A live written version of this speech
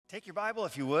Take your Bible,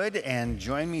 if you would, and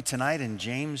join me tonight in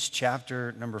James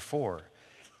chapter number 4.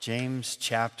 James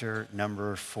chapter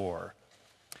number 4.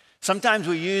 Sometimes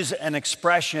we use an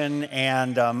expression,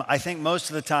 and I think most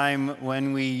of the time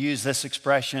when we use this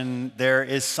expression, there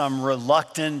is some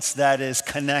reluctance that is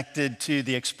connected to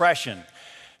the expression.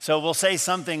 So we'll say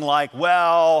something like,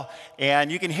 well,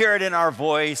 and you can hear it in our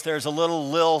voice. There's a little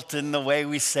lilt in the way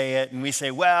we say it, and we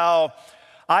say, well,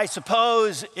 I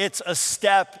suppose it's a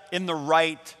step in the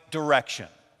right direction.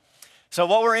 So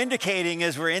what we're indicating,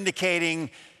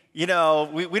 we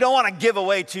don't want to give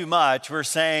away too much. We're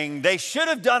saying they should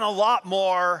have done a lot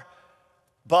more,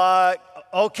 but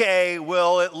okay,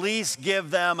 we'll at least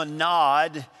give them a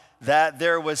nod that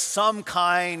there was some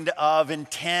kind of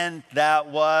intent that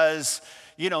was,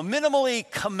 minimally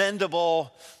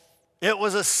commendable. It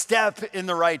was a step in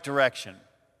the right direction.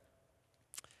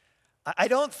 I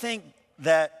don't think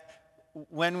that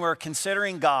when we're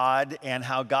considering God and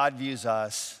how God views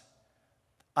us,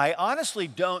 I honestly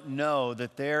don't know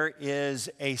that there is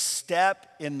a step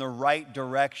in the right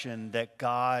direction that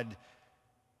God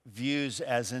views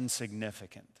as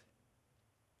insignificant.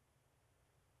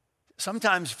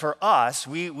 Sometimes for us,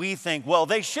 we think, well,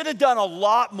 they should have done a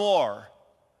lot more.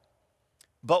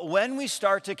 But when we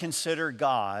start to consider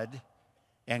God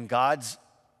and God's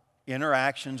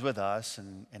interactions with us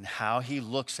and how he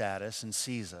looks at us and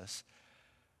sees us,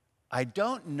 I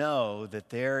don't know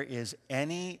that there is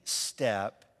any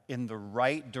step in the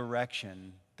right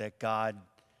direction that God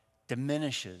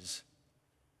diminishes,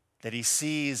 that he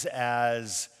sees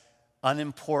as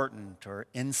unimportant or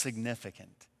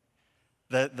insignificant.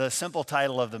 The simple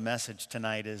title of the message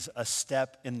tonight is A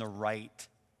Step in the Right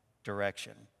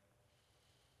Direction.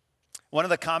 One of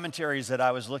the commentaries that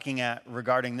I was looking at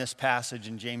regarding this passage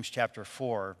in James chapter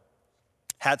 4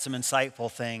 had some insightful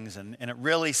things, and it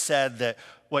really said that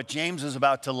what James is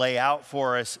about to lay out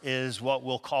for us is what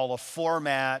we'll call a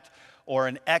format or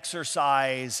an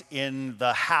exercise in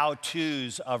the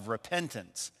how-tos of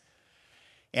repentance.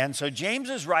 And so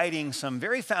James is writing some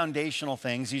very foundational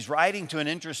things. He's writing to an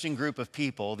interesting group of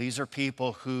people. These are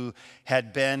people who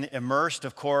had been immersed,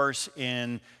 of course,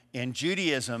 in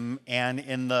Judaism and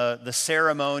in the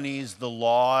ceremonies, the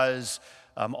laws,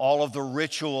 all of the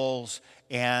rituals,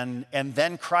 and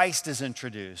then Christ is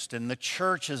introduced and the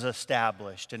church is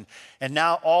established. And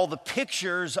now all the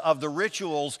pictures of the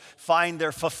rituals find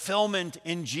their fulfillment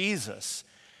in Jesus.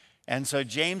 And so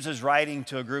James is writing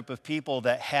to a group of people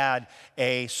that had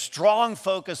a strong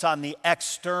focus on the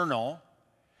external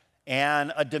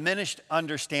and a diminished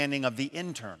understanding of the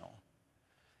internal.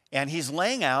 And he's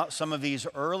laying out some of these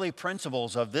early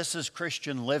principles of this is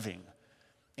Christian living.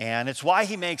 And it's why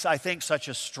he makes, I think, such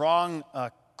a strong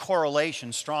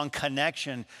correlation, strong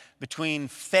connection between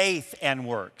faith and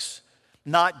works.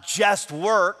 Not just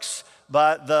works,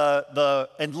 but the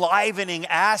enlivening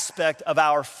aspect of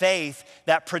our faith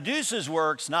that produces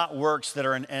works, not works that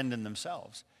are an end in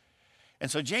themselves.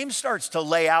 And so James starts to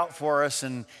lay out for us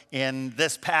in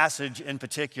this passage in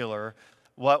particular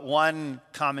what one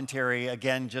commentary,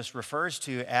 again, just refers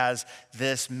to as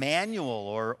this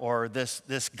manual or this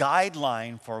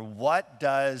guideline for what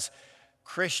does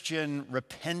Christian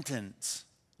repentance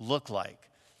look like.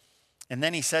 And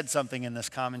then he said something in this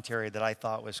commentary that I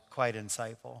thought was quite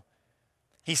insightful.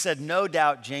 He said, no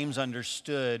doubt James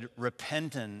understood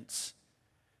repentance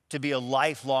to be a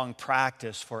lifelong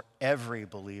practice for every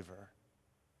believer.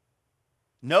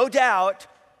 No doubt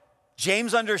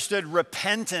James understood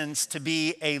repentance to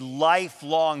be a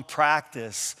lifelong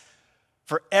practice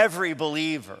for every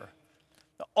believer.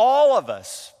 All of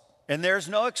us, and there's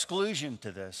no exclusion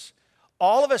to this,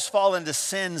 all of us fall into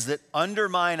sins that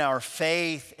undermine our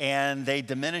faith and they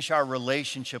diminish our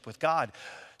relationship with God.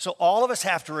 So all of us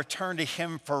have to return to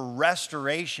him for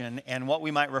restoration and what we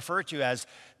might refer to as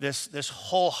this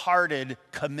wholehearted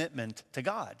commitment to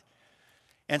God.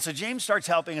 And so James starts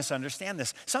helping us understand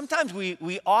this. Sometimes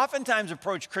we oftentimes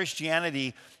approach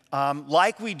Christianity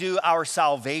like we do our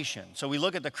salvation. So we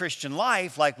look at the Christian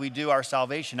life like we do our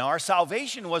salvation. Now, our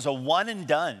salvation was a one and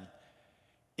done.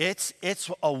 It's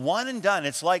a one and done.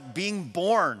 It's like being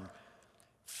born.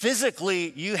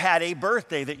 Physically, you had a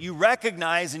birthday that you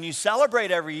recognize and you celebrate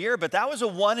every year, but that was a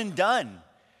one and done.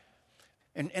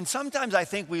 And sometimes I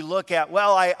think we look at,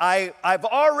 well, I've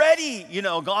already,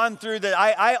 gone through that.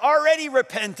 I already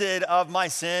repented of my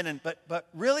sin. But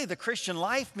really the Christian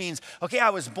life means, okay,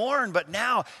 I was born, but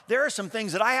now there are some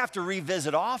things that I have to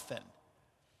revisit often.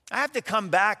 I have to come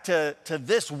back to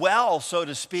this well, so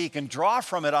to speak, and draw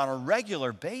from it on a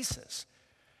regular basis.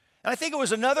 And I think it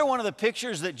was another one of the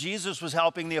pictures that Jesus was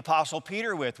helping the Apostle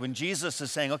Peter with when Jesus is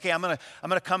saying, okay, I'm gonna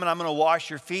come and I'm gonna wash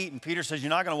your feet. And Peter says, you're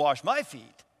not gonna wash my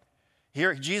feet.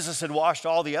 Here, Jesus had washed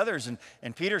all the others,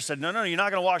 and Peter said, no, you're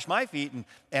not going to wash my feet.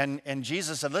 And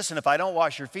Jesus said, listen, if I don't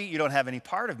wash your feet, you don't have any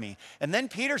part of me. And then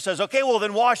Peter says, okay, well,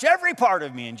 then wash every part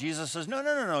of me. And Jesus says,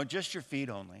 no, just your feet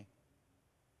only.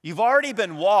 You've already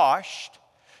been washed.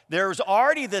 There's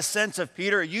already this sense of,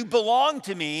 Peter, you belong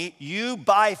to me. You,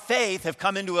 by faith, have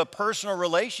come into a personal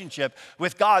relationship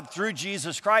with God through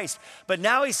Jesus Christ. But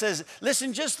now he says,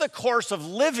 listen, just the course of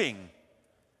living.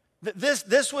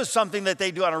 This was something that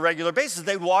they do on a regular basis.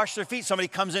 They wash their feet. Somebody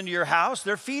comes into your house,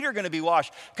 their feet are going to be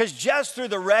washed. Because just through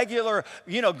the regular,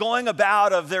 going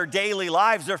about of their daily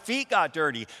lives, their feet got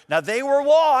dirty. Now, they were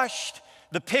washed.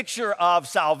 The picture of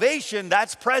salvation,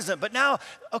 that's present. But now,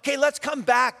 okay, let's come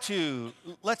back to,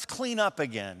 let's clean up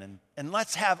again. And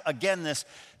let's have, again,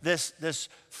 this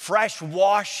fresh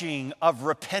washing of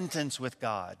repentance with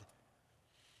God.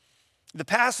 The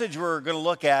passage we're going to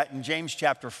look at in James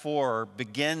chapter 4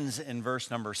 begins in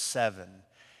verse number 7.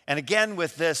 And again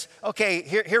with this, okay,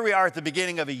 here we are at the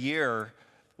beginning of a year.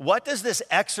 What does this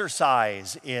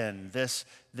exercise in, this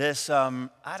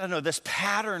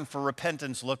pattern for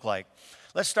repentance look like?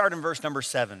 Let's start in verse number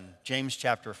 7, James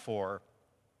chapter 4.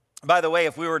 By the way,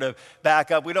 if we were to back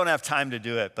up, we don't have time to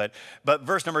do it, but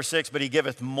verse number 6, but he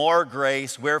giveth more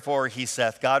grace, wherefore he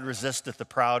saith, God resisteth the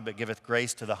proud, but giveth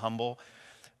grace to the humble.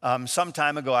 Some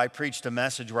time ago, I preached a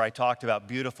message where I talked about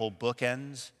beautiful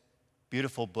bookends.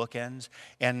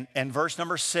 And verse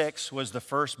number 6 was the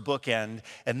first bookend,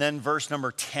 and then verse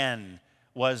number 10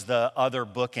 was the other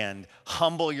bookend.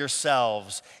 Humble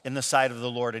yourselves in the sight of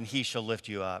the Lord, and he shall lift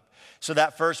you up. So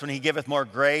that first one, he giveth more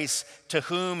grace, to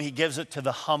whom he gives it to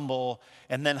the humble,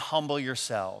 and then humble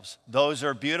yourselves. Those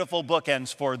are beautiful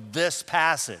bookends for this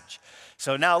passage.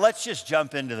 So now let's just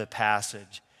jump into the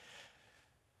passage.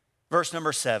 Verse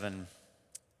number 7,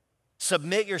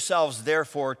 submit yourselves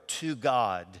therefore to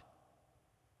God.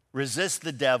 Resist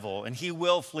the devil, and he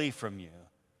will flee from you.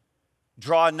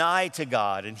 Draw nigh to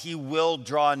God, and he will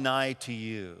draw nigh to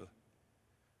you.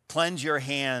 Cleanse your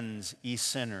hands, ye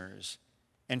sinners,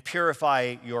 and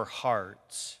purify your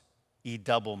hearts, ye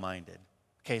double-minded.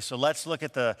 Okay, so let's look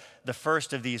at the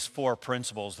first of these four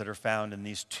principles that are found in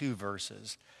these two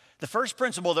verses. The first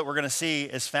principle that we're going to see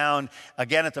is found,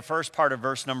 again, at the first part of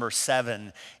verse number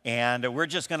 7. And we're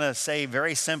just going to say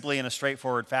very simply in a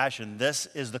straightforward fashion, this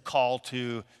is the call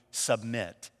to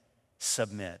submit.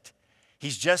 Submit.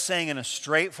 He's just saying in a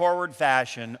straightforward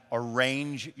fashion,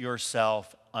 arrange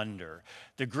yourself under.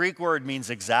 The Greek word means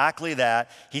exactly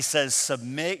that. He says,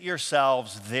 submit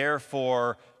yourselves,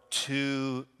 therefore,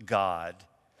 to God.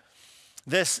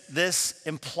 This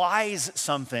implies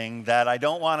something that I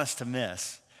don't want us to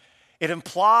miss. It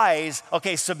implies,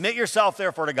 okay, submit yourself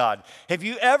therefore to God. Have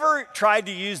you ever tried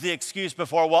to use the excuse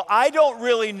before, well, I don't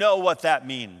really know what that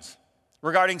means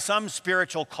regarding some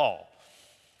spiritual call?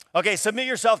 Okay, submit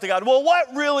yourself to God. Well,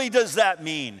 what really does that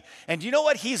mean? And do you know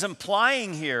what he's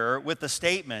implying here with the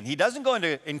statement? He doesn't go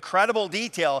into incredible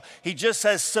detail. He just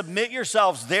says, submit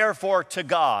yourselves therefore to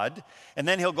God. And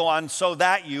then he'll go on, so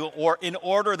that you, or in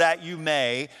order that you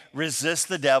may, resist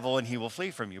the devil and he will flee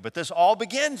from you. But this all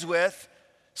begins with,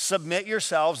 submit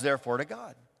yourselves, therefore, to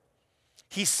God.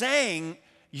 He's saying,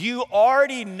 you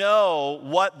already know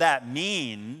what that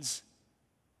means,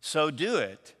 so do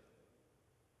it.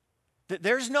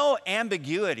 There's no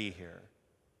ambiguity here.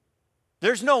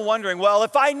 There's no wondering, well,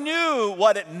 if I knew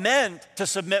what it meant to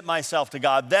submit myself to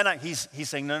God, then he's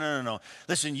saying, no.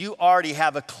 Listen, you already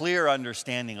have a clear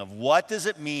understanding of what does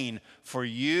it mean for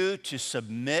you to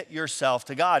submit yourself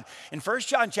to God. In 1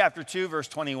 John chapter 2, verse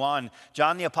 21,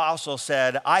 John the Apostle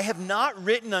said, I have not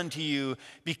written unto you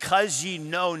because ye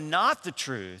know not the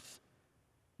truth,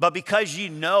 but because ye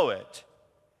know it,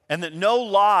 and that no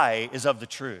lie is of the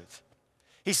truth.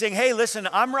 He's saying, hey, listen,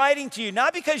 I'm writing to you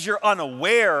not because you're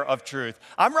unaware of truth.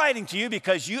 I'm writing to you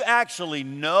because you actually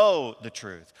know the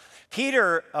truth.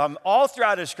 Peter, all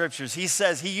throughout his scriptures,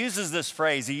 he uses this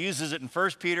phrase. He uses it in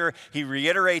 1 Peter. He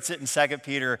reiterates it in 2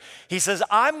 Peter. He says,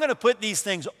 I'm going to put these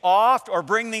things oft or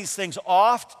bring these things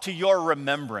oft to your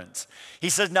remembrance.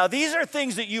 He says, now these are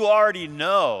things that you already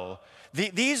know.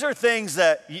 These are things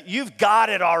that you've got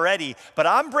it already, but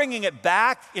I'm bringing it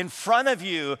back in front of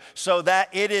you so that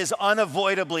it is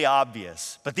unavoidably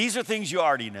obvious. But these are things you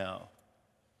already know.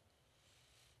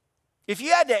 If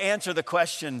you had to answer the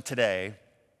question today,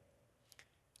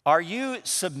 are you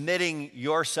submitting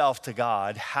yourself to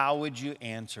God? How would you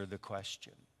answer the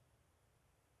question?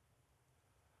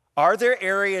 Are there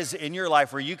areas in your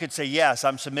life where you could say, yes,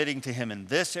 I'm submitting to him in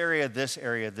this area, this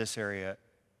area, this area,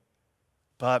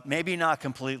 but maybe not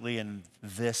completely in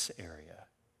this area?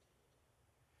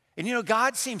 And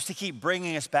God seems to keep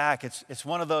bringing us back. It's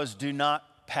one of those do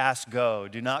not pass go.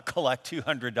 Do not collect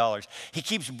 $200. He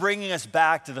keeps bringing us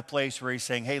back to the place where he's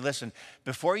saying, hey, listen,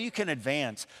 before you can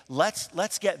advance,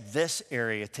 let's get this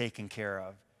area taken care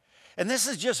of. And this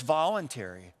is just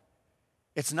voluntary.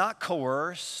 It's not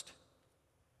coerced.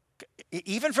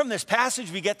 Even from this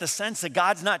passage, we get the sense that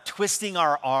God's not twisting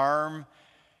our arm.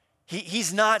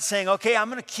 He's not saying, okay, I'm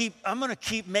gonna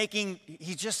keep making,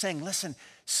 he's just saying, listen,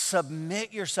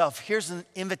 submit yourself. Here's an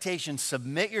invitation,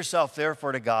 submit yourself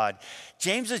therefore to God.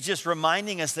 James is just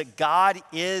reminding us that God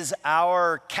is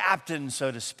our captain,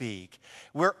 so to speak.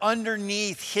 We're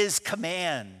underneath his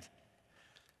command.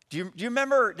 Do you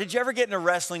remember, did you ever get in a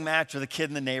wrestling match with a kid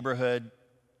in the neighborhood?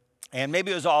 And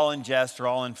maybe it was all in jest or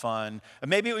all in fun. Or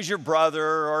maybe it was your brother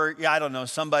or, I don't know,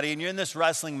 somebody, and you're in this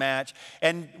wrestling match.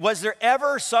 And was there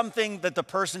ever something that the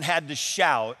person had to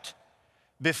shout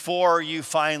before you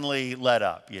finally let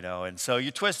up, And so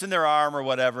you're twisting their arm or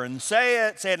whatever and say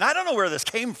it. And I don't know where this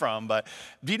came from, but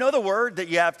do you know the word that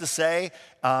you have to say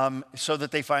so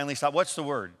that they finally stop? What's the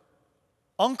word?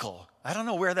 Uncle. I don't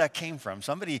know where that came from.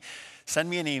 Somebody send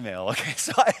me an email, okay?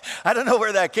 So I don't know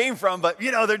where that came from, but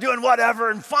they're doing whatever,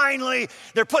 and finally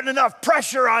they're putting enough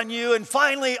pressure on you, and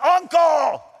finally,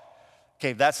 uncle!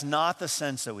 Okay, that's not the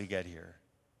sense that we get here.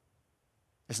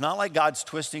 It's not like God's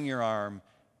twisting your arm.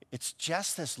 It's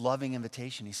just this loving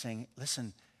invitation. He's saying,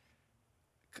 listen,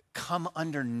 come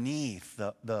underneath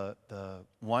the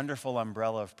wonderful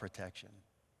umbrella of protection.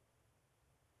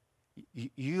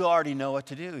 You already know what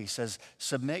to do. He says,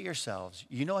 submit yourselves.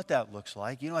 You know what that looks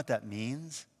like. You know what that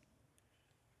means.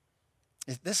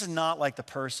 This is not like the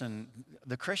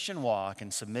Christian walk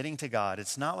and submitting to God.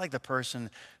 It's not like the person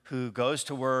who goes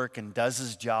to work and does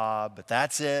his job, but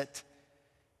that's it.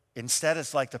 Instead,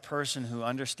 it's like the person who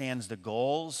understands the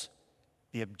goals,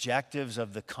 the objectives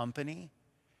of the company,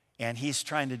 and he's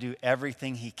trying to do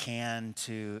everything he can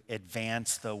to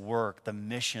advance the work, the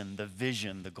mission, the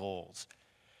vision, the goals.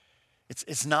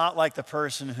 It's not like the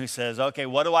person who says, okay,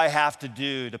 what do I have to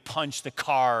do to punch the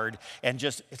card? And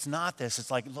it's not this. It's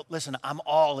like, listen, I'm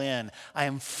all in. I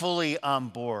am fully on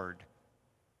board.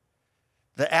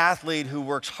 The athlete who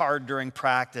works hard during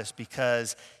practice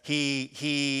because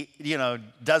he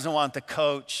doesn't want the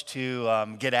coach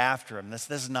to get after him.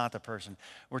 This is not the person.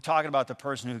 We're talking about the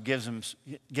person who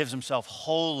gives himself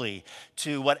wholly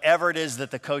to whatever it is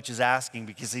that the coach is asking,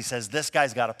 because he says, this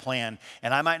guy's got a plan,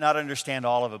 and I might not understand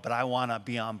all of it, but I want to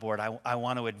be on board. I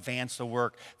want to advance the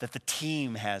work that the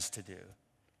team has to do.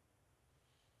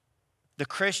 The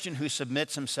Christian who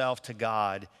submits himself to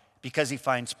God because he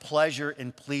finds pleasure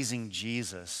in pleasing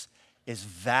Jesus is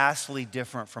vastly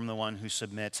different from the one who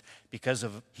submits because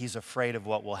he's afraid of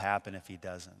what will happen if he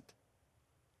doesn't.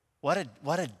 What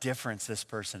a difference this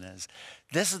person is.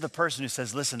 This is the person who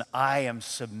says, listen, I am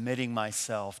submitting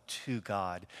myself to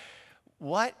God.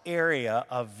 What area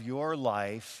of your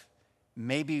life,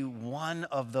 maybe one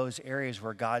of those areas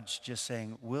where God's just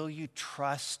saying, will you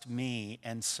trust me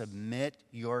and submit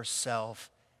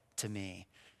yourself to me?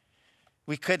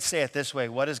 We could say it this way: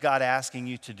 what is God asking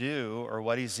you to do, or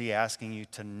what is he asking you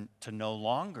to no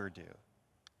longer do?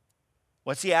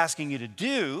 What's he asking you to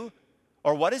do,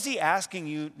 or what is he asking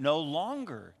you no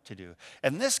longer to do?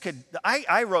 And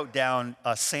I wrote down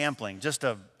a sampling, just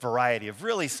a variety of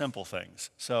really simple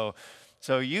things. So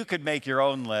you could make your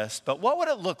own list, but what would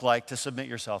it look like to submit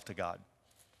yourself to God?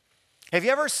 Have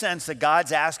you ever sensed that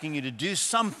God's asking you to do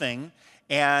something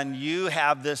and you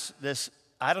have this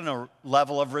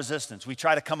level of resistance? We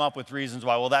try to come up with reasons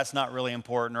why, well, that's not really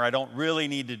important, or I don't really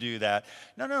need to do that.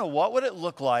 No. What would it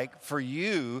look like for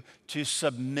you to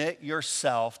submit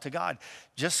yourself to God?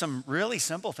 Just some really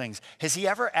simple things. Has he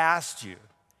ever asked you?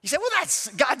 You say, well,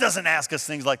 God doesn't ask us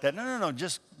things like that. No.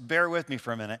 Just bear with me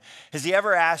for a minute. Has he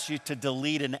ever asked you to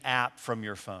delete an app from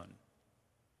your phone?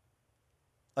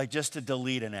 Like just to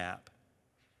delete an app.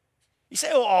 You say,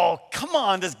 oh, come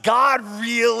on, does God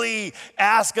really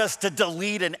ask us to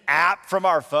delete an app from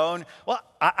our phone? Well,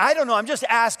 I don't know. I'm just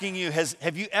asking you,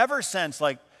 have you ever sensed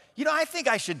like, I think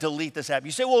I should delete this app?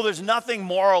 You say, well, there's nothing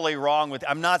morally wrong with it.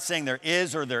 I'm not saying there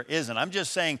is or there isn't. I'm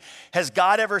just saying, has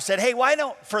God ever said, hey, why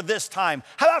don't, for this time,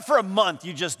 how about for a month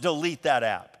you just delete that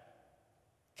app?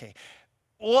 Okay.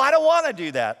 Well, I don't want to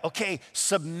do that. Okay,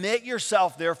 submit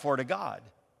yourself, therefore, to God.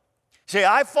 See,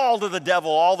 I fall to the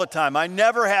devil all the time. I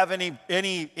never have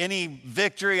any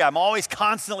victory. I'm always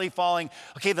constantly falling.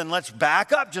 Okay, then let's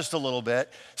back up just a little bit.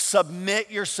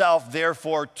 Submit yourself,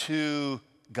 therefore, to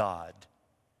God.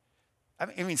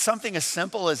 I mean, something as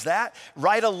simple as that.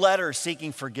 Write a letter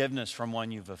seeking forgiveness from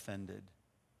one you've offended.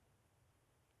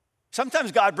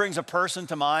 Sometimes God brings a person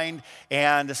to mind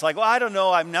and it's like, well, I don't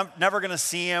know, I'm never going to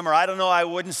see him, or I don't know, I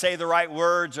wouldn't say the right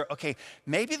words, or okay,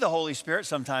 maybe the Holy Spirit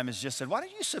sometimes has just said, why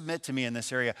don't you submit to me in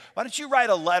this area? Why don't you write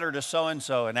a letter to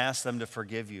so-and-so and ask them to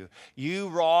forgive you? You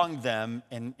wronged them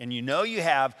and you know you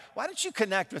have. Why don't you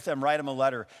connect with them, write them a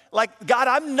letter? Like, God,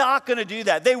 I'm not going to do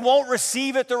that. They won't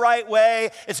receive it the right way.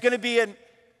 It's going to be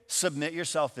submit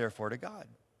yourself therefore to God.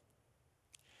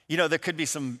 You know, there could be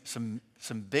some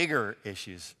bigger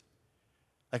issues.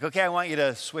 Like, okay, I want you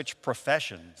to switch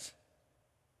professions.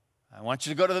 I want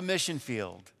you to go to the mission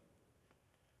field.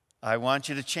 I want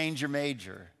you to change your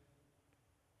major.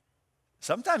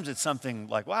 Sometimes it's something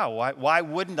like, wow, why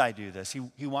wouldn't I do this?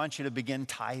 He wants you to begin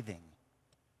tithing.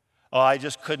 Oh, I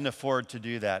just couldn't afford to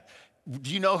do that. Do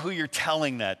you know who you're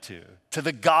telling that to? To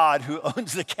the God who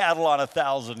owns the cattle on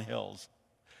 1,000 hills.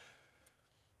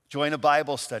 Join a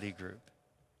Bible study group.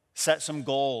 Set some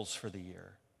goals for the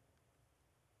year.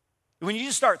 When you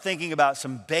just start thinking about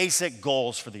some basic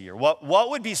goals for the year, what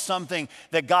would be something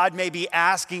that God may be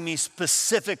asking me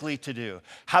specifically to do?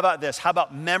 How about this? How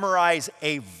about memorize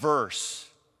a verse?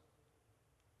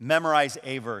 Memorize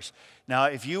a verse. Now,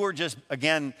 if you were just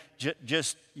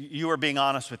you were being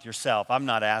honest with yourself, I'm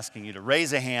not asking you to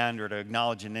raise a hand or to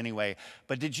acknowledge in any way,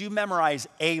 but did you memorize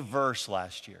a verse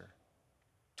last year,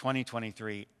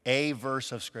 2023, a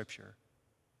verse of Scripture?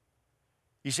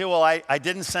 You say, well, I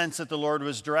didn't sense that the Lord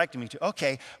was directing me to.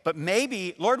 Okay, but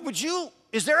maybe, Lord,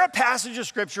 is there a passage of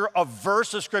Scripture, a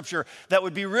verse of Scripture that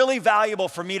would be really valuable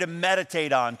for me to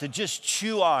meditate on, to just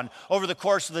chew on over the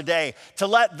course of the day, to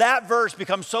let that verse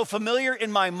become so familiar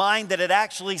in my mind that it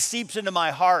actually seeps into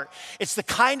my heart? It's the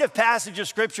kind of passage of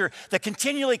Scripture that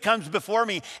continually comes before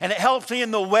me, and it helps me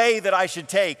in the way that I should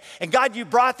take. And God, you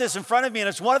brought this in front of me, and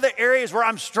it's one of the areas where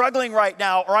I'm struggling right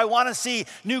now, or I want to see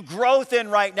new growth in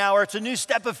right now, or it's a new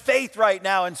step of faith right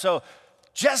now. And so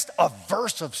just a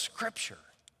verse of Scripture.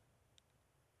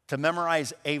 To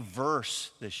memorize a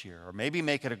verse this year, or maybe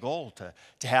make it a goal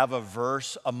to have a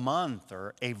verse a month,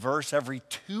 or a verse every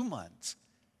 2 months,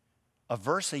 a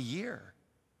verse a year.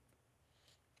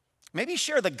 Maybe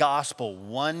share the gospel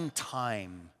one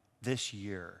time this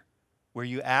year where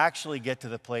you actually get to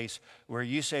the place where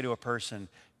you say to a person,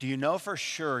 do you know for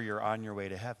sure you're on your way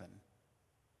to heaven?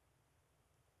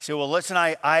 So, well, listen,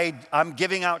 I'm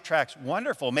giving out tracts.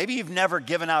 Wonderful. Maybe you've never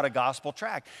given out a gospel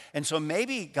tract. And so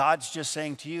maybe God's just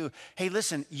saying to you, hey,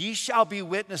 listen, ye shall be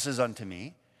witnesses unto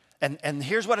me. And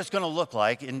here's what it's going to look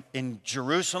like in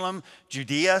Jerusalem,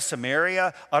 Judea,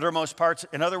 Samaria, uttermost parts.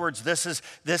 In other words, this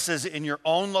is in your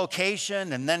own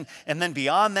location, and then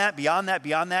beyond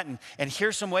that. And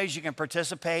here's some ways you can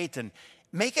participate, and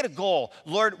make it a goal.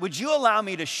 Lord, would you allow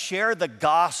me to share the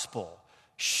gospel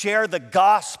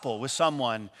with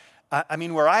someone,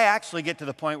 where I actually get to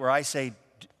the point where I say,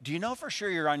 do you know for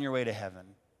sure you're on your way to heaven?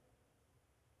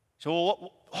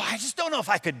 So, I just don't know if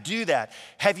I could do that.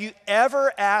 Have you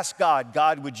ever asked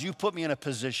God, would you put me in a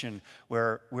position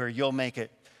where you'll make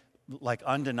it like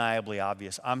undeniably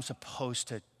obvious? I'm supposed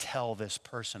to tell this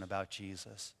person about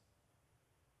Jesus.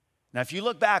 Now, if you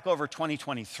look back over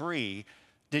 2023,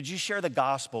 did you share the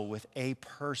gospel with a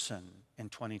person in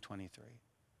 2023?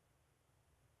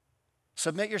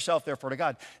 Submit yourself, therefore, to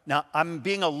God. Now, I'm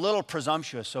being a little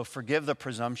presumptuous, so forgive the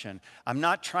presumption. I'm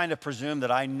not trying to presume that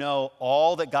I know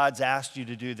all that God's asked you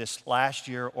to do this last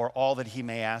year or all that he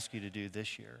may ask you to do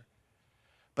this year.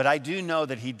 But I do know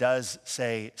that he does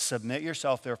say, submit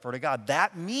yourself, therefore, to God.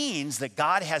 That means that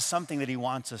God has something that he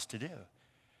wants us to do,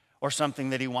 or something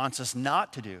that he wants us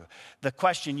not to do. The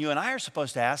question you and I are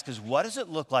supposed to ask is, what does it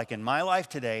look like in my life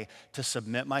today to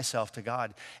submit myself to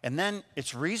God? And then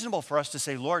it's reasonable for us to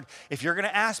say, Lord, if you're going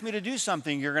to ask me to do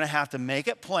something, you're going to have to make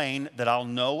it plain that I'll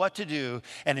know what to do.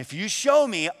 And if you show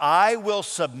me, I will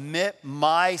submit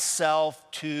myself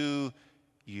to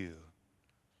you.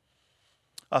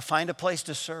 Find a place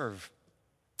to serve.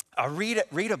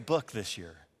 Read a book this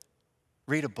year.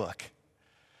 Read a book.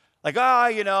 Like,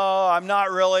 I'm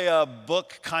not really a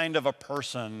book kind of a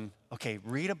person. Okay,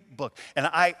 read a book. And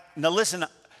now listen,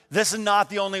 this is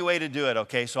not the only way to do it,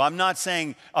 okay? So I'm not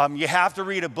saying you have to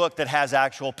read a book that has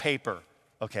actual paper,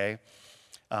 okay?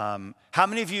 How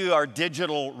many of you are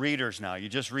digital readers now? You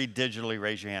just read digitally,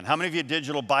 raise your hand. How many of you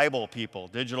digital Bible people?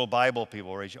 Digital Bible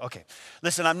people, raise your hand. Okay,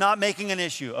 listen, I'm not making an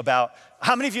issue about,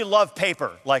 how many of you love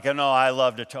paper? Like, I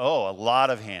love it. A lot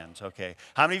of hands, okay.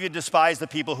 How many of you despise the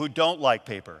people who don't like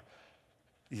paper?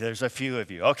 There's a few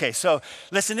of you. Okay, so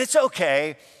listen, it's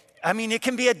okay. It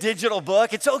can be a digital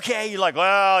book. It's okay. You're like,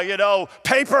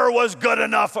 paper was good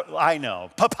enough. I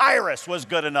know. Papyrus was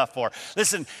good enough for.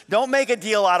 Listen, don't make a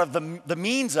deal out of the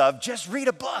means of, just read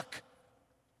a book.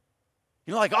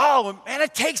 Like, oh, man,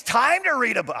 it takes time to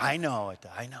read a book. I know.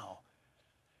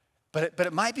 But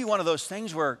it might be one of those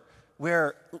things where,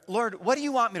 Lord, what do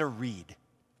you want me to read?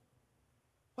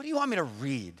 What do you want me to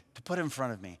read to put in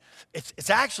front of me? It's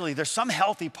actually, there's some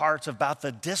healthy parts about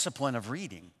the discipline of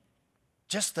reading,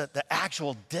 just the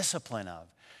actual discipline of.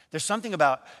 There's something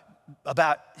about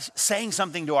saying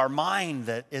something to our mind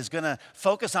that is going to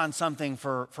focus on something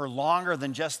for longer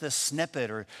than just this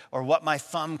snippet or what my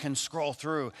thumb can scroll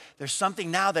through. There's something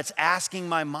now that's asking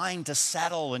my mind to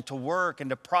settle and to work and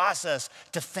to process,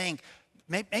 to think.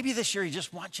 Maybe this year he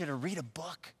just wants you to read a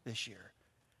book this year.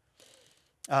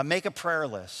 Make a prayer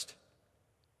list.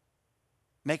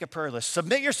 Make a prayer list.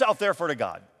 Submit yourself, therefore, to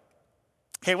God.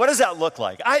 Okay, what does that look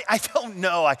like? I don't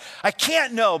know. I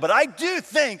can't know, but I do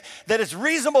think that it's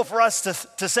reasonable for us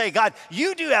to say, God,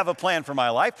 you do have a plan for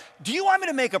my life. Do you want me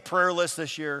to make a prayer list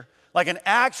this year? Like an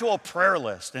actual prayer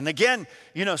list. And again,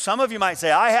 some of you might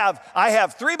say, I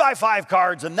have 3x5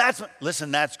 cards, and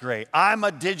that's great. I'm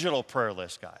a digital prayer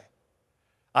list guy.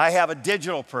 I have a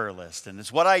digital prayer list, and it's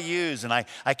what I use, and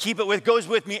I keep it goes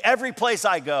with me every place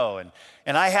I go.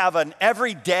 And I have an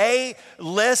everyday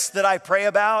list that I pray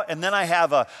about, and then I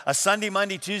have a Sunday,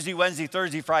 Monday, Tuesday, Wednesday,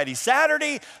 Thursday, Friday,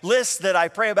 Saturday list that I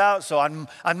pray about. So on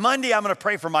Monday, I'm going to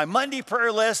pray for my Monday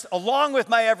prayer list along with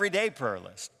my everyday prayer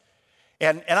list.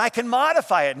 And I can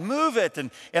modify it and move it, and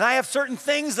I have certain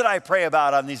things that I pray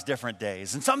about on these different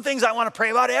days, and some things I want to pray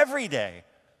about every day.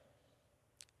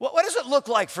 What does it look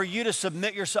like for you to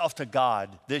submit yourself to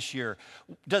God this year?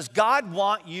 Does God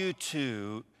want you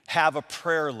to have a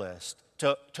prayer list,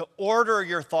 to order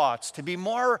your thoughts, to be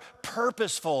more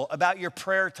purposeful about your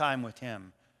prayer time with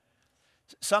Him?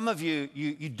 Some of you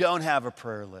don't have a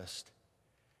prayer list.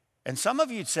 And some of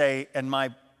you'd say, in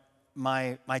my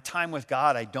time with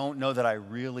God, I don't know that I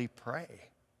really pray.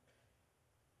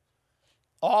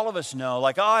 All of us know,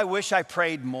 like, oh, I wish I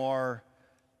prayed more.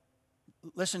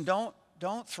 Listen, don't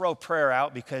throw prayer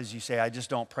out because you say, I just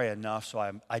don't pray enough,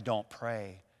 so I don't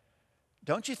pray.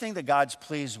 Don't you think that God's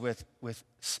pleased with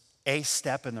a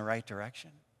step in the right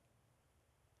direction?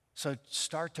 So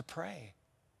start to pray.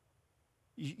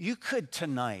 You could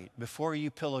tonight, before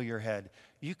you pillow your head,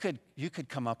 you could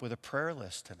come up with a prayer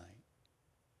list tonight.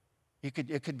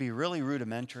 It could be really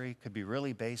rudimentary, could be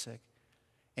really basic.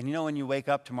 And when you wake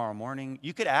up tomorrow morning,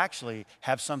 you could actually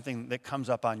have something that comes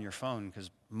up on your phone, because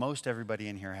most everybody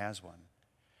in here has one.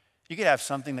 You could have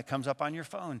something that comes up on your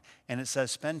phone and it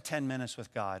says, spend 10 minutes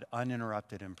with God,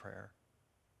 uninterrupted in prayer.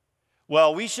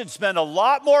 Well, we should spend a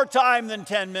lot more time than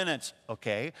 10 minutes.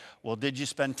 Okay, well, did you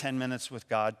spend 10 minutes with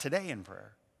God today in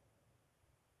prayer?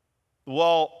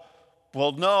 Well,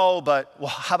 no, but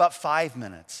how about 5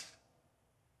 minutes?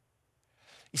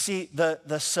 You see,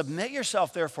 the submit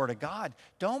yourself, therefore, to God,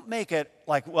 don't make it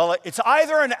like, well, it's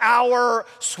either an hour,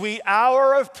 sweet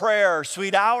hour of prayer,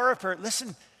 sweet hour of prayer.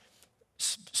 Listen,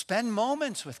 spend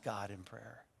moments with God in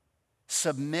prayer.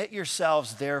 Submit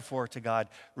yourselves, therefore, to God.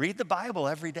 Read the Bible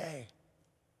every day.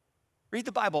 Read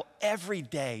the Bible every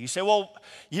day. You say, well,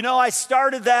 I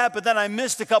started that, but then I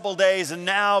missed a couple days, and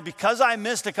now because I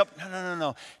missed a couple,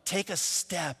 no. Take a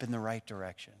step in the right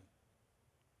direction.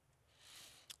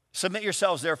 Submit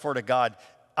yourselves, therefore, to God.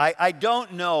 I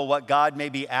don't know what God may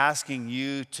be asking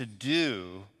you to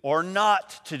do or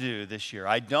not to do this year.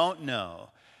 I don't know.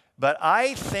 But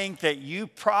I think that you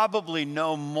probably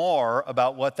know more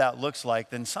about what that looks like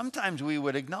than sometimes we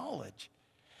would acknowledge.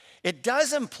 It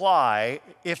does imply,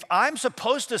 if I'm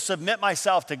supposed to submit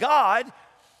myself to God,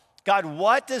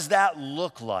 what does that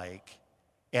look like?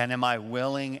 And am I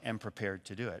willing and prepared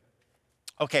to do it?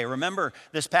 Okay, remember,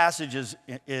 this passage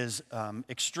is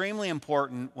extremely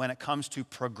important when it comes to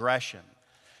progression.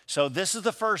 So this is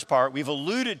the first part. We've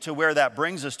alluded to where that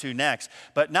brings us to next.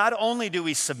 But not only do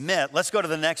we submit, let's go to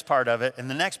the next part of it. And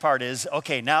the next part is,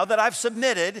 okay, now that I've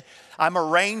submitted, I'm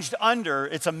arranged under.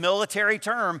 It's a military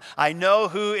term. I know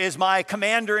who is my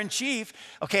commander in chief.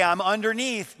 Okay, I'm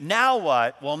underneath. Now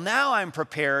what? Well, now I'm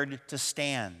prepared to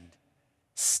stand.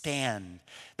 Stand.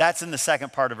 That's in the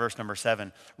second part of verse number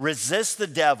 7. Resist the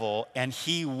devil and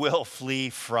he will flee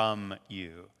from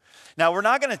you. Now, we're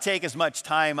not going to take as much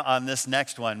time on this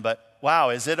next one, but wow,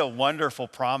 is it a wonderful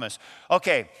promise?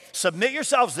 Okay, submit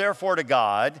yourselves therefore to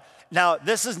God. Now,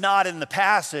 this is not in the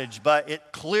passage, but it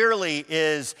clearly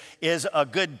is a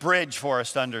good bridge for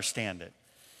us to understand it.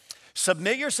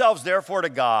 Submit yourselves therefore to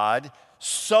God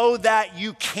so that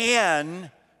you can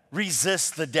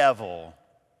resist the devil.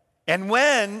 And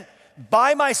when,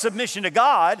 by my submission to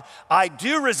God, I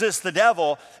do resist the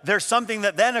devil, there's something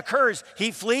that then occurs.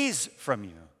 He flees from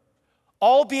you.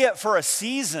 Albeit for a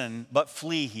season, but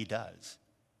flee he does.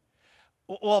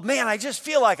 Well, man, I just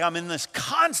feel like I'm in this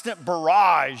constant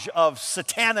barrage of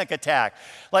satanic attack.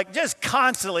 Like just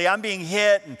constantly I'm being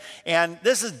hit and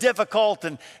this is difficult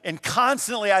and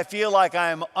constantly I feel like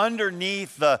I'm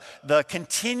underneath the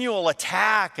continual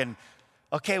attack. And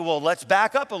okay, well, let's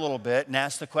back up a little bit and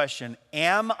ask the question,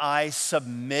 am I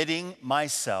submitting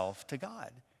myself to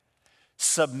God?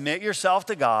 Submit yourself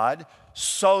to God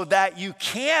so that you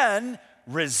can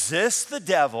resist the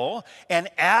devil. And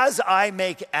as I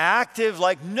make active,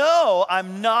 like, no,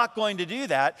 I'm not going to do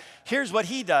that, here's what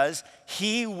he does.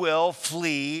 He will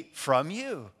flee from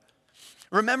you.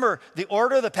 Remember, the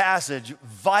order of the passage,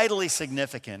 vitally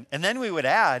significant. And then we would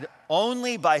add,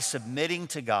 only by submitting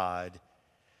to God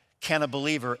can a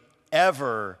believer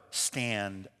ever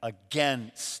stand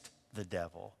against the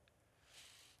devil.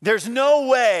 There's no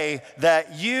way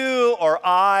that you or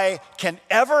I can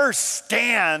ever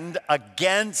stand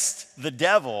against the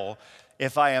devil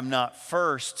if I am not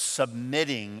first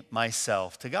submitting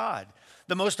myself to God.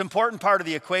 The most important part of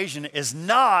the equation is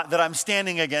not that I'm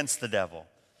standing against the devil,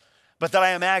 but that I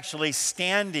am actually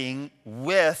standing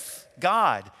with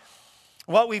God.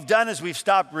 What we've done is we've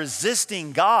stopped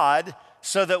resisting God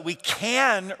so that we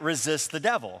can resist the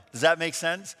devil. Does that make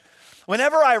sense?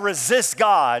 Whenever I resist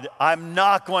God, I'm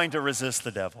not going to resist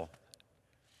the devil.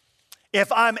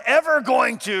 If I'm ever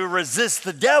going to resist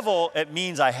the devil, it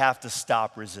means I have to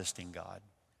stop resisting God.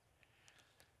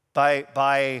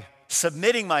 By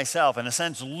submitting myself, in a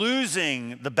sense,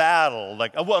 losing the battle,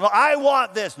 like, well, I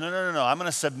want this. No, I'm going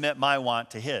to submit my want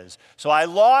to his. So I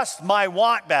lost my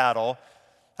want battle.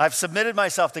 I've submitted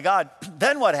myself to God.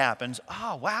 Then what happens?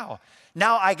 Oh, wow.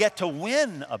 Now I get to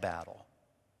win a battle.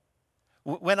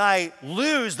 When I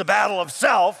lose the battle of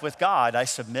self with God, I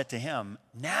submit to him.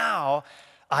 Now,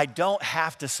 I don't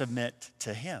have to submit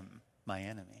to him, my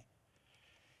enemy.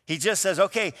 He just says,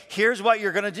 okay, here's what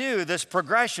you're going to do. This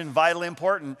progression, vitally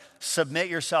important. Submit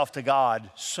yourself to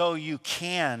God so you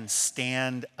can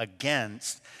stand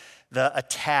against the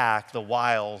attack, the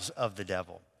wiles of the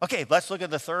devil. Okay, let's look at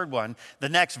the third one. The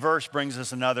next verse brings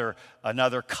us another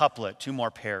couplet, two more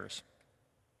pairs.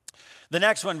 The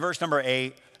next one, verse number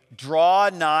 8, draw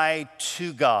nigh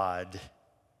to God,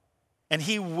 and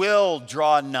he will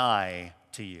draw nigh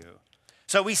to you.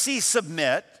 So we see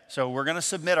submit, so we're going to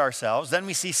submit ourselves. Then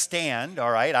we see stand, all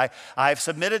right, I've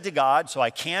submitted to God, so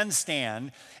I can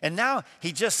stand. And now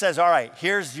he just says, all right,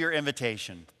 here's your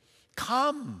invitation.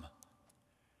 Come,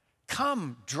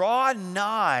 draw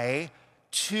nigh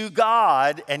to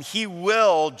God, and he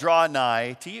will draw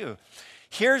nigh to you.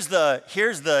 Here's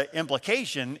the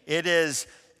implication. It is,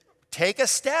 take a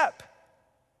step.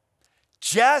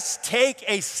 Just take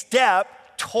a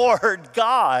step toward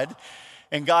God.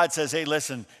 And God says, hey,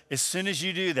 listen, as soon as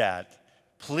you do that,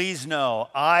 please know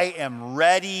I am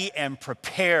ready and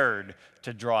prepared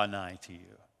to draw nigh to you.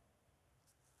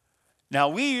 Now,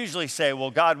 we usually say,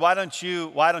 well, God, why don't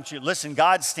you, listen,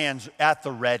 God stands at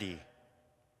the ready.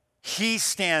 He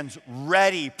stands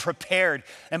ready, prepared.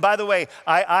 And by the way,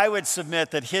 I would submit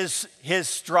that his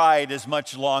stride is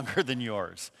much longer than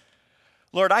yours.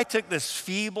 Lord, I took this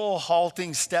feeble,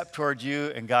 halting step toward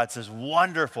you, and God says,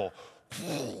 wonderful.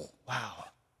 Wow.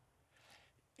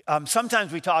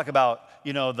 Sometimes we talk about,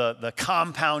 the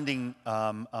compounding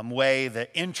way that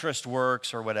interest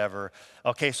works or whatever.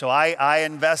 Okay, so I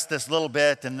invest this little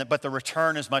bit, but the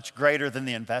return is much greater than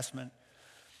the investment.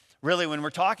 Really, when we're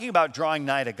talking about drawing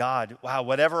nigh to God, wow,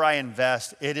 whatever I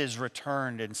invest, it is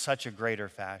returned in such a greater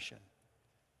fashion.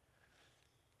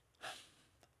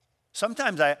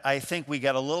 Sometimes I think we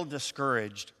get a little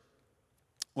discouraged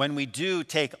when we do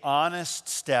take honest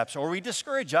steps, or we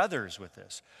discourage others with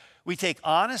this. We take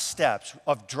honest steps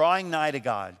of drawing nigh to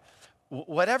God.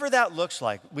 Whatever that looks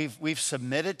like, we've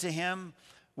submitted to him.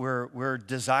 We're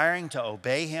desiring to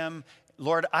obey him.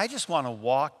 Lord, I just want to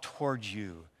walk towards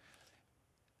you.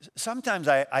 Sometimes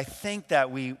I think that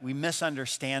we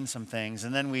misunderstand some things,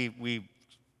 and then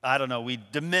we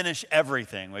diminish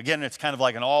everything. Again, it's kind of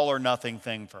like an all or nothing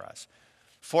thing for us.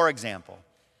 For example,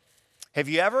 have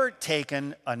you ever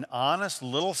taken an honest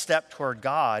little step toward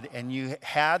God and you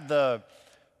had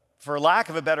for lack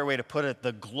of a better way to put it,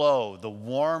 the glow, the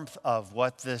warmth of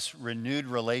what this renewed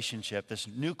relationship, this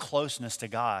new closeness to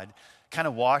God kind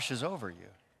of washes over you?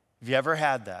 Have you ever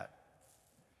had that?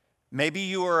 Maybe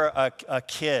you were a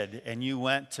kid and you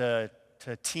went to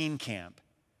teen camp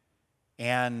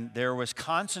and there was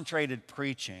concentrated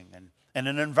preaching and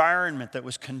an environment that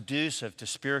was conducive to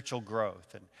spiritual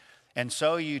growth. And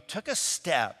so you took a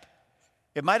step.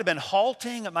 It might have been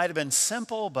halting, it might have been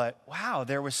simple, but wow,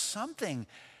 there was something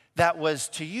that was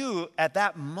to you at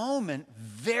that moment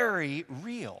very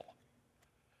real.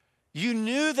 You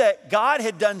knew that God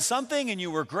had done something and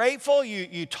you were grateful.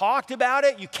 You talked about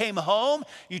it. You came home.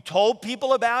 You told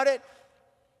people about it.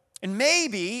 And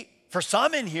maybe, for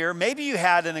some in here, maybe you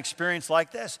had an experience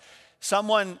like this.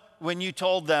 Someone, when you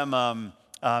told them,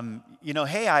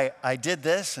 hey, I did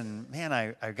this and man,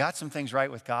 I got some things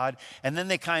right with God. And then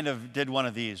they kind of did one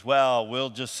of these. Well,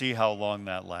 we'll just see how long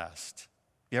that lasts.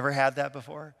 You ever had that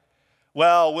before?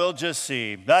 Well, we'll just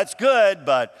see. That's good,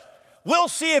 but we'll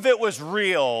see if it was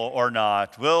real or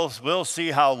not. We'll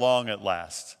see how long it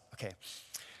lasts. Okay.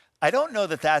 I don't know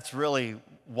that that's really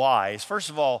wise. First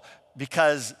of all,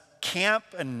 because camp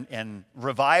and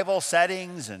revival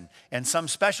settings and some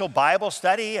special Bible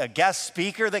study, a guest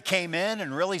speaker that came in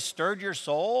and really stirred your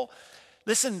soul.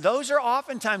 Listen, those are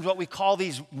oftentimes what we call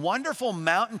these wonderful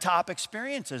mountaintop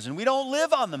experiences, and we don't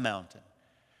live on the mountain.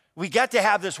 We get to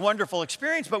have this wonderful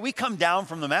experience, but we come down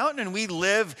from the mountain and we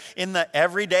live in the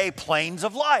everyday plains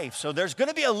of life. So there's going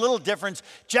to be a little difference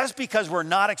just because we're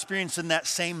not experiencing that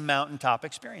same mountaintop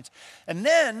experience. And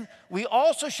then we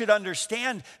also should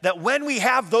understand that when we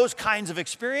have those kinds of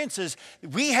experiences,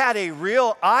 we had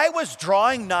I was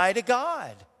drawing nigh to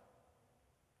God.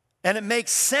 And it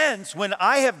makes sense when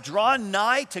I have drawn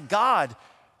nigh to God,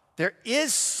 there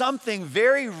is something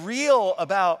very real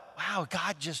about, wow,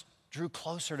 God just drew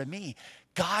closer to me.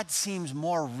 God seems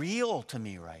more real to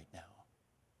me right now.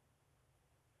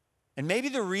 And maybe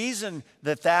the reason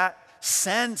that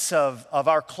sense of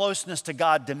our closeness to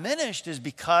God diminished is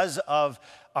because of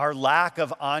our lack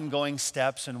of ongoing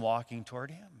steps in walking toward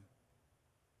Him.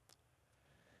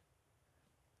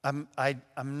 I'm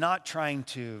not trying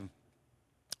to,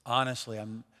 honestly,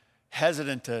 I'm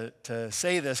hesitant to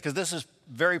say this because this is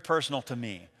very personal to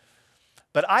me.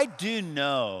 But I do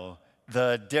know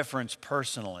the difference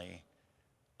personally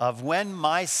of when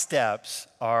my steps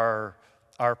are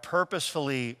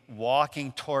purposefully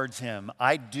walking towards Him.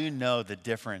 I do know the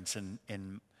difference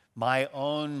in my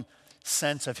own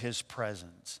sense of His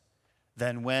presence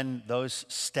than when those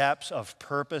steps of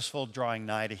purposeful drawing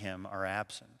nigh to Him are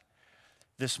absent.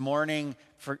 This morning,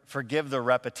 forgive the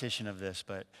repetition of this,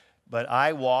 but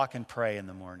I walk and pray in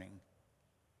the morning.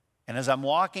 And as I'm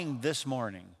walking this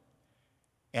morning,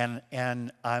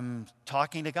 and I'm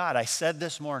talking to God. I said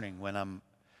this morning when I'm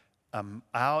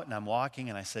out and I'm walking,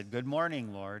 and I said, "Good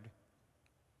morning, Lord."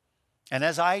 And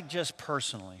as I just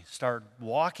personally start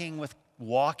walking with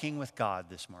God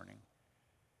this morning,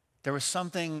 there was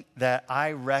something that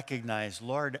I recognized,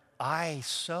 Lord, I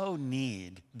so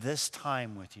need this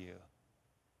time with you.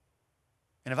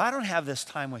 And if I don't have this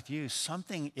time with you,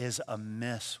 something is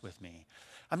amiss with me.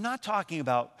 I'm not talking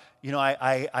about,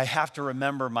 I have to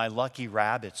remember my lucky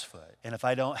rabbit's foot. And if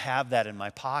I don't have that in my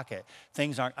pocket,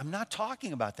 I'm not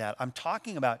talking about that. I'm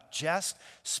talking about just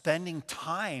spending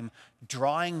time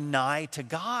drawing nigh to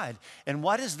God. And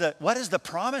what is the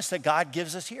promise that God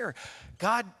gives us here?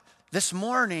 God, this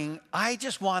morning, I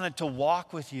just wanted to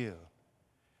walk with you.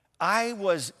 I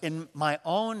was in my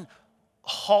own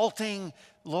halting,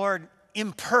 Lord,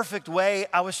 imperfect way.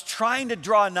 I was trying to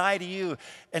draw nigh to you.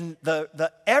 And the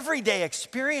everyday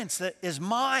experience that is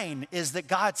mine is that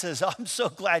God says, I'm so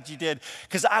glad you did,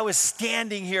 because I was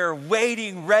standing here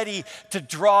waiting, ready to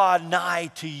draw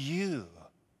nigh to you.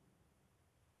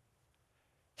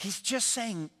 He's just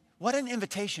saying, what an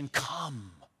invitation,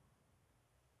 come.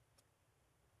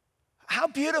 How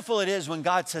beautiful it is when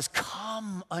God says,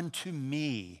 come unto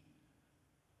me,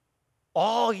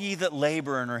 all ye that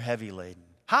labor and are heavy laden.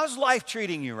 How's life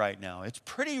treating you right now? It's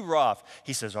pretty rough.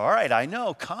 He says, all right, I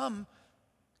know, come.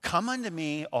 Come unto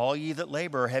me, all ye that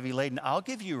labor are heavy laden. I'll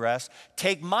give you rest.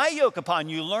 Take my yoke upon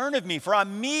you, learn of me, for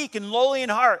I'm meek and lowly in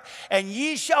heart, and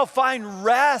ye shall find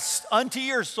rest unto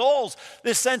your souls.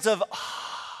 This sense of,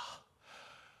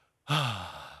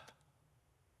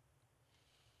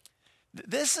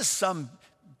 This is some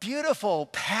beautiful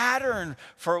pattern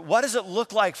for what does it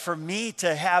look like for me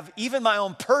to have even my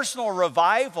own personal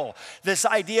revival. This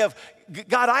idea of,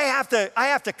 God, I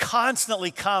have to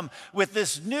constantly come with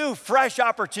this new, fresh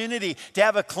opportunity to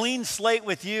have a clean slate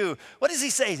with you. What does he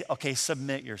say? Okay,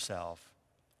 submit yourself.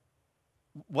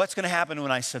 What's going to happen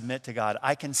when I submit to God?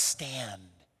 I can stand.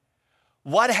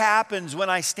 What happens when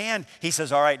I stand? He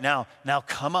says, all right, now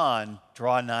come on,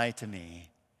 draw nigh to me.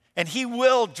 And he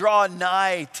will draw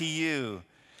nigh to you.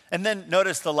 And then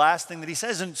notice the last thing that he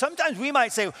says. And sometimes we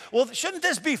might say, well, shouldn't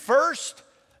this be first?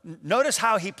 Notice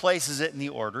how he places it in the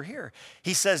order here.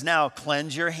 He says, now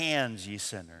cleanse your hands, ye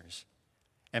sinners,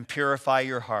 and purify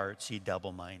your hearts, ye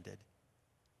double-minded.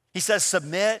 He says,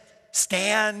 submit,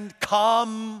 stand,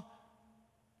 come,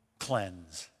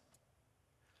 cleanse.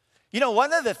 You know,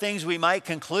 one of the things we might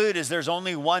conclude is there's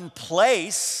only one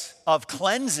place of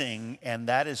cleansing, and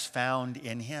that is found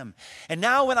in him. And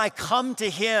now when I come to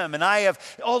him and I have,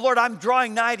 oh Lord, I'm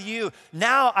drawing nigh to you,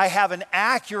 now I have an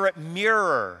accurate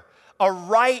mirror, a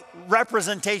right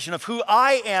representation of who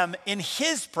I am in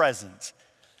his presence.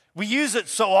 We use it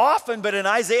so often, but in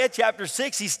Isaiah chapter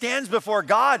 6, he stands before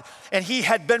God and he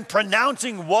had been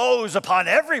pronouncing woes upon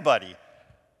everybody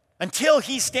until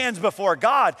he stands before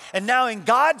God. And now in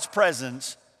God's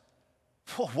presence,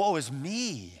 woe is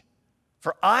me,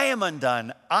 for I am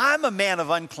undone. I'm a man of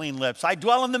unclean lips. I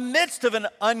dwell in the midst of an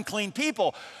unclean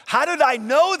people. How did I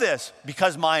know this?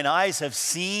 Because mine eyes have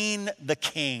seen the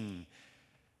King,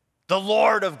 the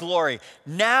Lord of glory.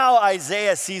 Now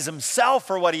Isaiah sees himself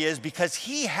for what he is because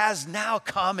he has now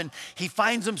come and he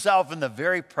finds himself in the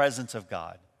very presence of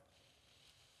God.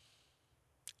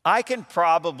 I can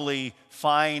probably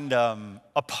find,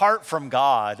 apart from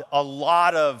God, a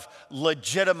lot of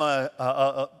legitimate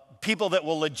people that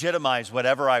will legitimize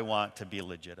whatever I want to be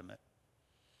legitimate.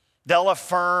 They'll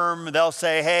affirm, they'll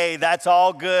say, hey, that's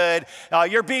all good.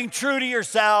 You're being true to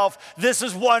yourself. This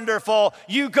is wonderful.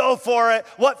 You go for it.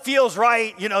 What feels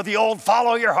right? You know, the old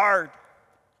follow your heart.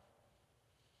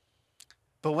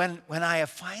 But when I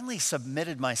have finally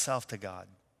submitted myself to God,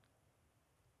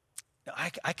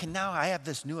 I have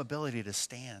this new ability to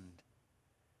stand.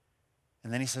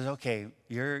 And then he says, okay,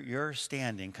 you're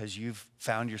standing because you've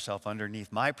found yourself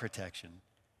underneath my protection.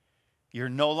 You're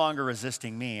no longer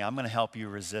resisting me. I'm going to help you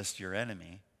resist your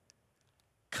enemy.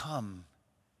 Come,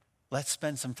 let's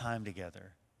spend some time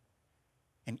together.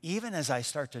 And even as I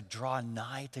start to draw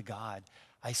nigh to God,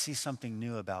 I see something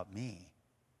new about me.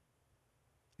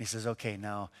 He says, okay,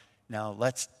 now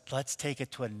let's take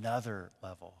it to another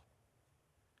level.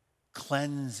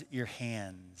 Cleanse your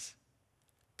hands,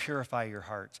 purify your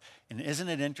hearts. And isn't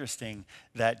it interesting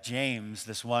that James,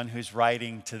 this one who's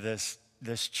writing to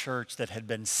this church that had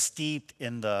been steeped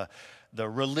in the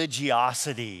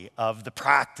religiosity of the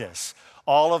practice,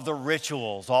 all of the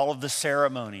rituals, all of the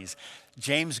ceremonies,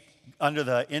 James, under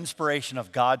the inspiration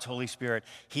of God's Holy Spirit,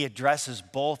 he addresses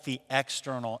both the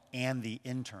external and the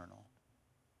internal.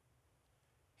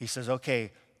 He says,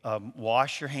 okay,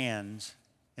 wash your hands.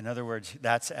 In other words,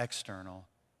 that's external.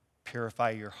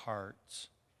 Purify your hearts.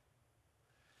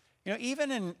 You know,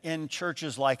 even in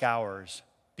churches like ours,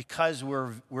 because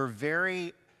we're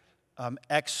very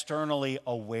externally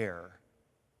aware.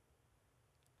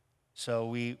 So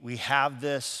we have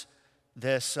this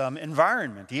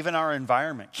environment, even our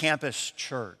environment, campus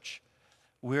church.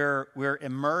 We're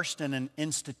immersed in an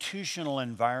institutional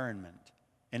environment.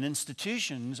 And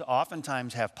institutions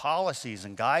oftentimes have policies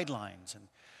and guidelines.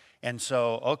 And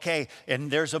so, okay,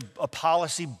 and there's a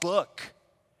policy book.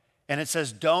 And it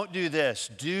says, don't do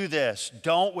this,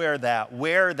 don't wear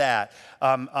that.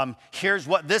 Here's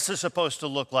what this is supposed to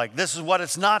look like. This is what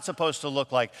it's not supposed to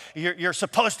look like. You're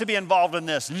supposed to be involved in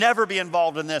this, never be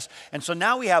involved in this. And so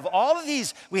now we have all of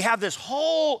these, we have this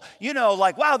whole,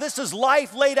 like, wow, this is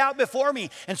life laid out before me.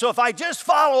 And so if I just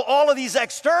follow all of these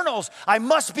externals, I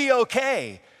must be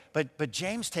okay. But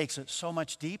James takes it so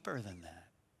much deeper than that.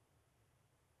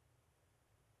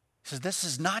 He says, this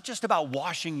is not just about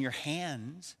washing your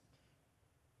hands.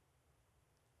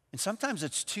 And sometimes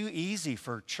it's too easy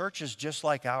for churches just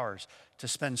like ours to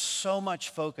spend so much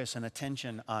focus and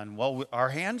attention on, well, our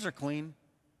hands are clean.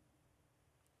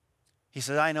 He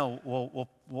says, I know, well,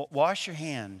 wash your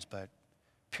hands, but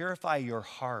purify your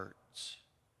hearts.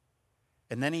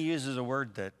 And then he uses a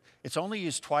word that it's only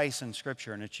used twice in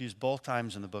Scripture, and it's used both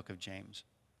times in the book of James.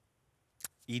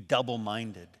 Ye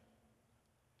double-minded.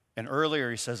 And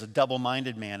earlier he says, a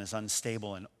double-minded man is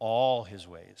unstable in all his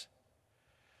ways.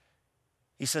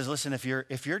 He says, listen, if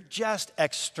you're just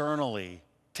externally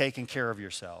taking care of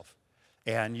yourself,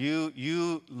 and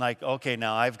you like, okay,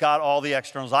 now I've got all the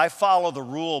externals. I follow the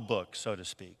rule book, so to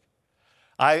speak.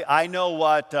 I know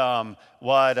what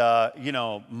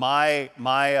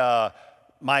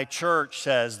my church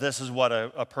says this is what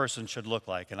a person should look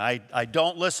like. And I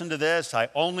don't listen to this. I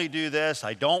only do this.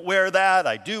 I don't wear that.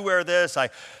 I do wear this.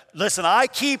 I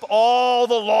keep all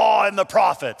the law and the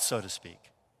prophets, so to speak.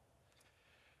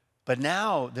 But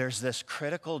now there's this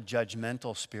critical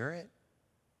judgmental spirit.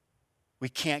 We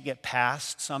can't get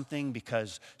past something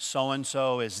because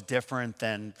so-and-so is different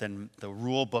than the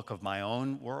rule book of my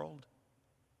own world.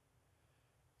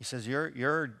 He says,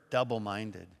 you're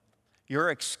double-minded.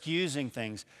 You're excusing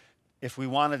things. If we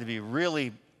wanted to be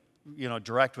really,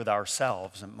 direct with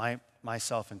ourselves, and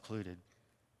myself included,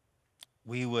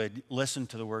 we would listen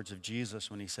to the words of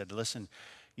Jesus when he said, listen,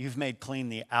 you've made clean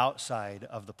the outside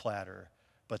of the platter,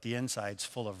 but the inside's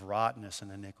full of rottenness and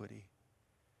iniquity.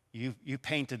 You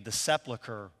painted the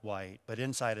sepulcher white, but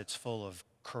inside it's full of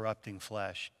corrupting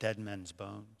flesh, dead men's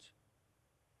bones.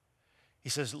 He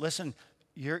says, listen,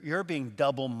 you're being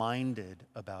double-minded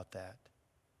about that.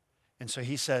 And so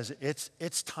he says,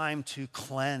 it's time to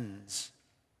cleanse.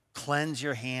 Cleanse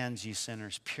your hands, ye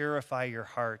sinners. Purify your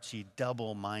hearts, ye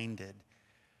double-minded.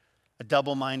 A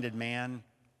double-minded man,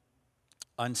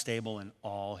 unstable in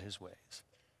all his ways.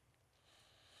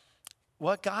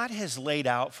 What God has laid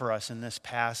out for us in this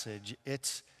passage,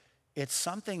 it's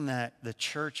something that the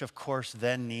church, of course,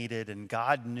 then needed, and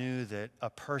God knew that a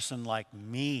person like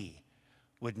me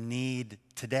would need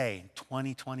today,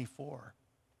 2024.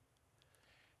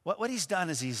 What he's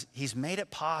done is he's made it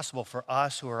possible for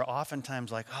us who are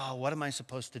oftentimes like, oh, what am I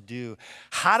supposed to do?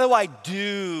 How do I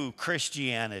do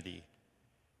Christianity?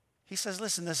 He says,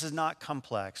 listen, this is not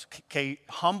complex. Okay,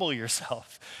 humble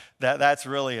yourself. That's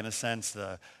really, in a sense,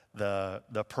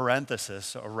 the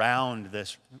parenthesis around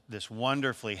this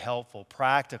wonderfully helpful,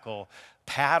 practical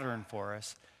pattern for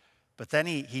us. But then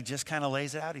he just kind of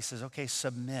lays it out. He says, okay,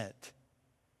 submit.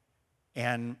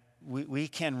 And we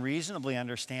can reasonably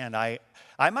understand. I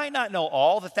might not know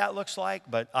all that looks like,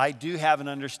 but I do have an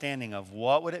understanding of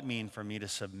what would it mean for me to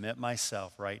submit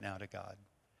myself right now to God.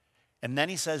 And then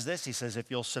he says this, he says, if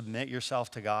you'll submit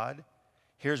yourself to God,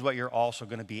 here's what you're also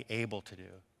going to be able to do.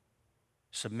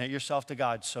 Submit yourself to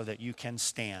God so that you can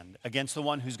stand against the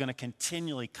one who's going to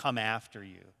continually come after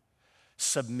you.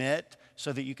 Submit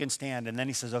so that you can stand. And then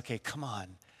he says, okay, come on,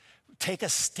 take a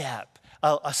step.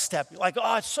 A step, like,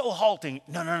 oh, it's so halting.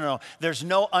 No. There's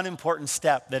no unimportant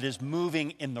step that is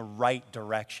moving in the right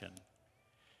direction.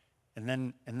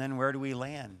 And then where do we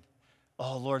land?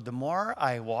 Oh, Lord, the more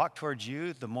I walk towards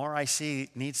you, the more I see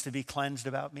needs to be cleansed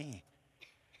about me.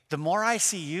 The more I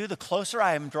see you, the closer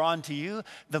I am drawn to you,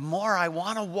 the more I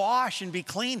want to wash and be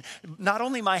clean, not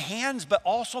only my hands, but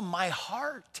also my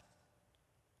heart.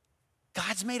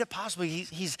 God's made it possible.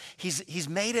 He's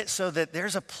made it so that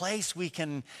there's a place we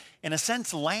can, in a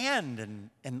sense, land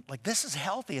and like, this is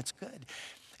healthy, it's good.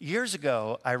 Years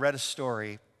ago, I read a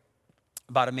story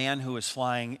about a man who was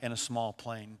flying in a small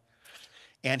plane.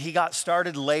 And he got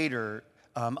started later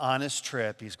on his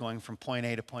trip. He's going from point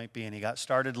A to point B, and he got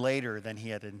started later than he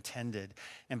had intended.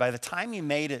 And by the time he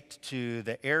made it to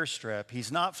the airstrip, he's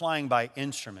not flying by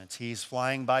instruments, he's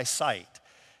flying by sight.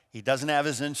 He doesn't have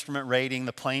his instrument rating.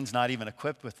 The plane's not even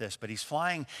equipped with this, but he's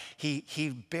flying. He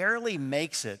barely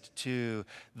makes it to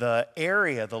the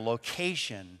area, the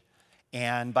location.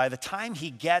 And by the time he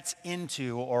gets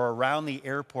into or around the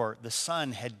airport, the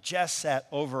sun had just set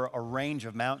over a range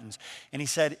of mountains. And he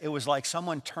said it was like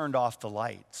someone turned off the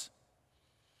lights.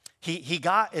 He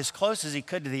got as close as he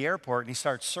could to the airport, and he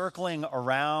starts circling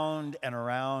around and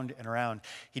around and around.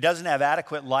 He doesn't have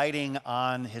adequate lighting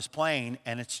on his plane,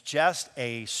 and it's just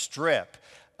a strip,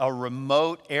 a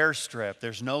remote airstrip.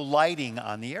 There's no lighting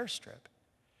on the airstrip.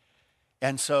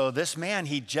 And so this man,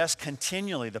 he just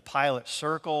continually, the pilot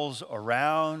circles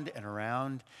around and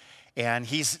around, and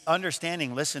he's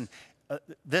understanding, listen,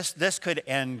 this could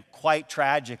end quite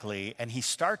tragically, and he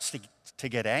starts to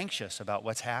get anxious about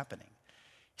what's happening.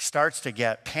 He starts to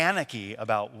get panicky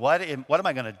about what am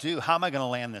I going to do? How am I going to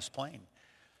land this plane?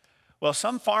 Well,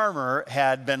 some farmer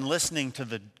had been listening to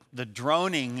the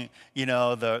droning,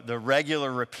 the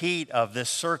regular repeat of this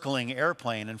circling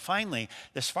airplane. And finally,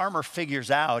 this farmer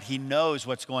figures out, he knows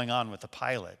what's going on with the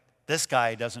pilot. This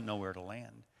guy doesn't know where to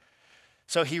land.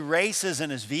 So he races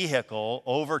in his vehicle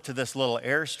over to this little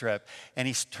airstrip, and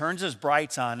he turns his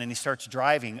brights on, and he starts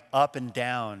driving up and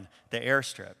down the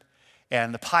airstrip.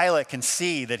 And the pilot can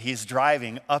see that he's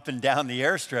driving up and down the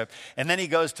airstrip. And then he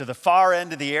goes to the far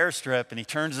end of the airstrip and he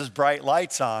turns his bright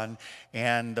lights on.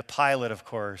 And the pilot, of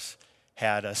course,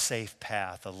 had a safe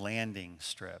path, a landing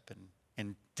strip,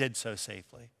 and did so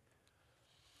safely.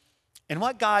 And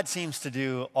what God seems to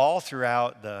do all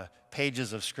throughout the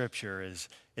pages of Scripture is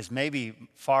maybe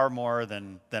far more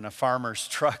than a farmer's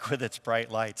truck with its bright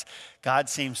lights. God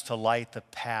seems to light the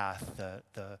path,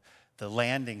 the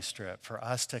landing strip for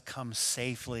us to come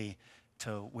safely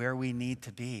to where we need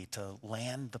to be, to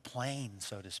land the plane,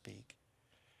 so to speak.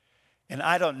 And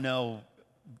I don't know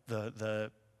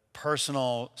the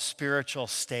personal spiritual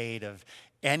state of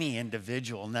any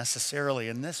individual necessarily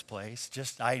in this place.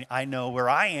 Just I know where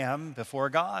I am before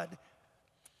God.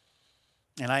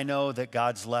 And I know that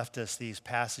God's left us these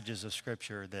passages of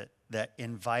Scripture that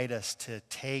invite us to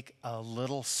take a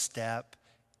little step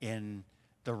in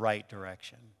the right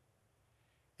direction.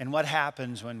 And what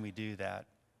happens when we do that?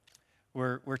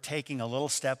 We're taking a little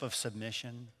step of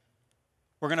submission.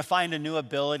 We're going to find a new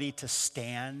ability to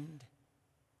stand.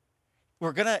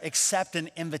 We're going to accept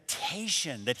an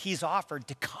invitation that he's offered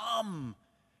to come.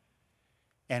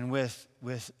 and with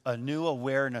a new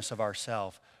awareness of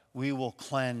ourselves, we will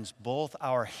cleanse both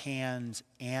our hands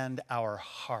and our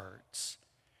hearts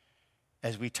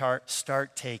as we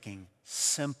start taking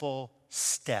simple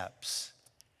steps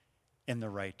in the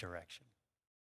right direction.